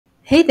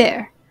Hey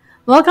there!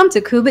 Welcome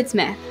to KooBits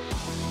Math.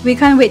 We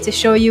can't wait to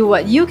show you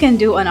what you can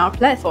do on our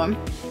platform,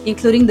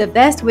 including the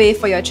best way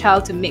for your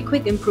child to make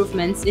quick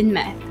improvements in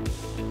math.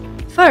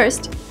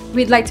 First,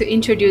 we'd like to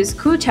introduce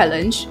Koo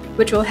Challenge,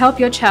 which will help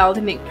your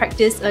child make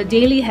practice a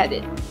daily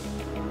habit.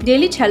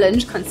 Daily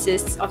Challenge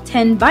consists of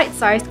 10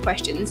 bite-sized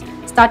questions,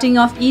 starting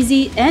off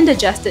easy and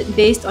adjusted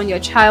based on your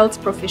child's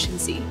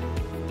proficiency.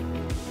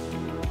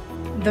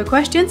 The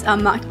questions are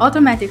marked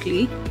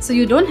automatically, so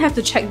you don't have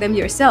to check them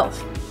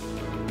yourself.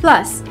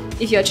 Plus,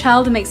 if your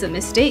child makes a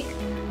mistake,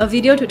 a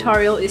video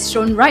tutorial is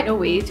shown right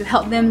away to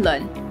help them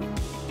learn.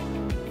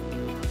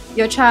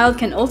 Your child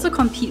can also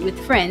compete with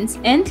friends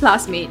and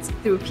classmates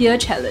through peer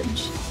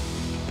challenge.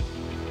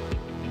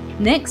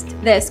 Next,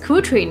 there's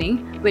Koo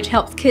Training, which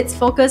helps kids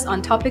focus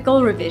on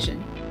topical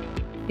revision.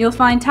 You'll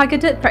find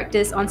targeted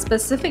practice on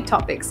specific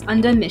topics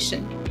under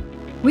Mission.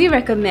 We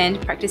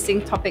recommend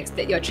practicing topics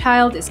that your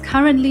child is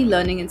currently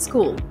learning in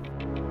school.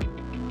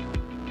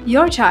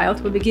 Your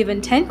child will be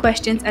given 10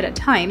 questions at a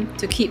time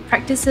to keep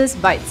practices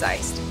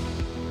bite-sized.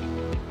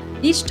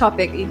 Each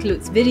topic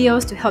includes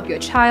videos to help your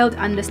child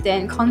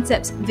understand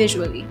concepts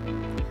visually.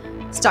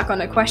 Stuck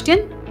on a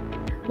question?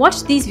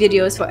 Watch these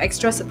videos for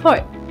extra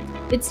support.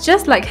 It's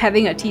just like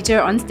having a teacher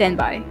on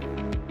standby.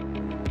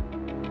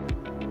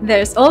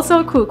 There's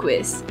also Koo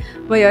Quiz,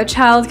 where your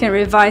child can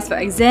revise for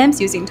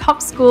exams using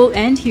top school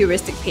and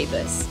heuristic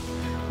papers.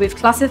 We've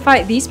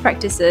classified these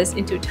practices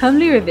into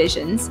termly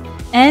revisions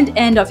and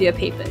end-of-year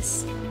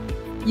papers.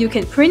 You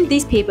can print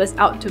these papers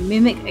out to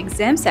mimic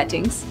exam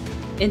settings.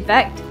 In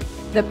fact,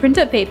 the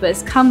printed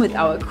papers come with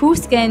our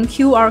KooScan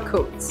QR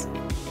codes.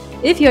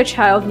 If your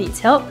child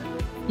needs help,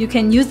 you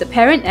can use the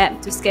parent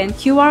app to scan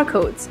QR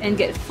codes and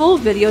get full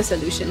video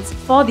solutions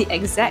for the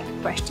exact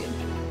question.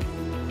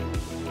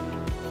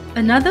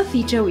 Another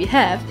feature we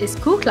have is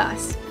Koo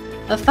Class,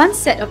 a fun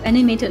set of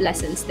animated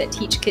lessons that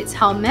teach kids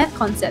how math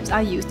concepts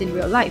are used in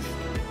real life.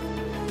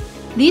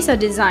 These are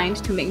designed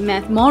to make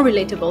math more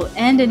relatable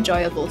and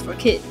enjoyable for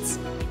kids.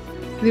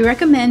 We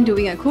recommend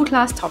doing a Koo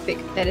Class topic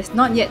that is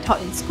not yet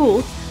taught in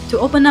school to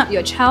open up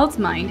your child's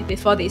mind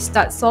before they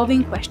start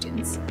solving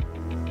questions.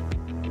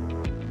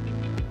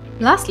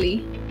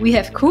 Lastly, we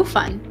have Koo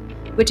Fun,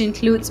 which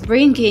includes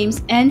brain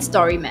games and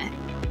story math.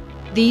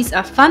 These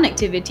are fun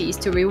activities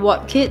to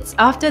reward kids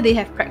after they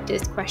have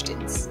practiced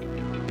questions.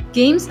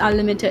 Games are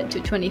limited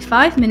to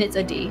 25 minutes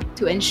a day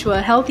to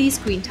ensure healthy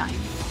screen time.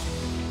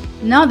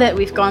 Now that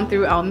we've gone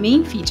through our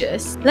main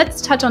features,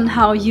 let's touch on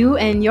how you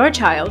and your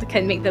child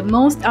can make the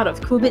most out of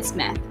KooBits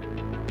Math.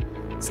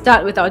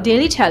 Start with our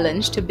daily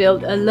challenge to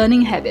build a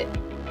learning habit.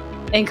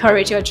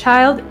 Encourage your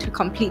child to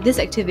complete this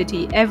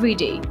activity every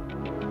day.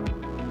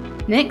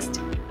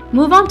 Next,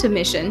 move on to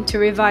Mission to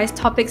revise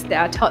topics that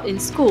are taught in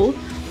school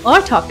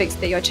or topics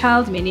that your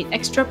child may need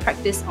extra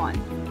practice on.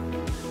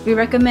 We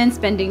recommend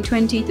spending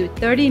 20 to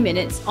 30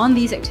 minutes on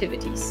these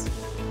activities.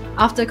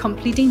 After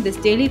completing this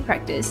daily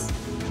practice,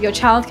 your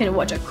child can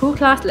watch a Koo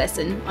Class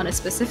lesson on a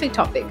specific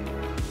topic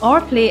or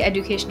play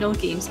educational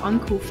games on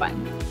Koo Fun.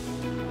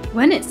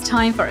 When it's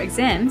time for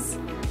exams,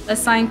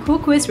 assign Koo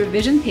Quiz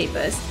revision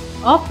papers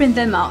or print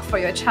them out for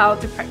your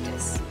child to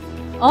practice.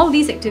 All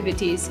these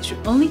activities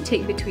should only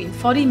take between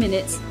 40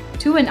 minutes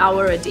to an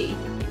hour a day,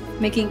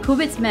 making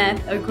KooBits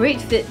Math a great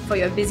fit for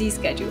your busy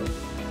schedule.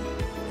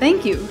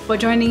 Thank you for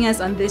joining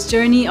us on this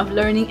journey of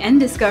learning and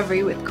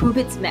discovery with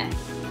KooBits Math.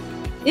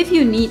 If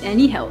you need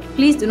any help,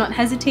 please do not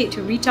hesitate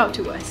to reach out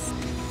to us.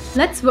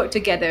 Let's work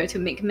together to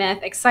make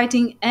math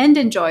exciting and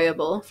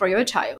enjoyable for your child.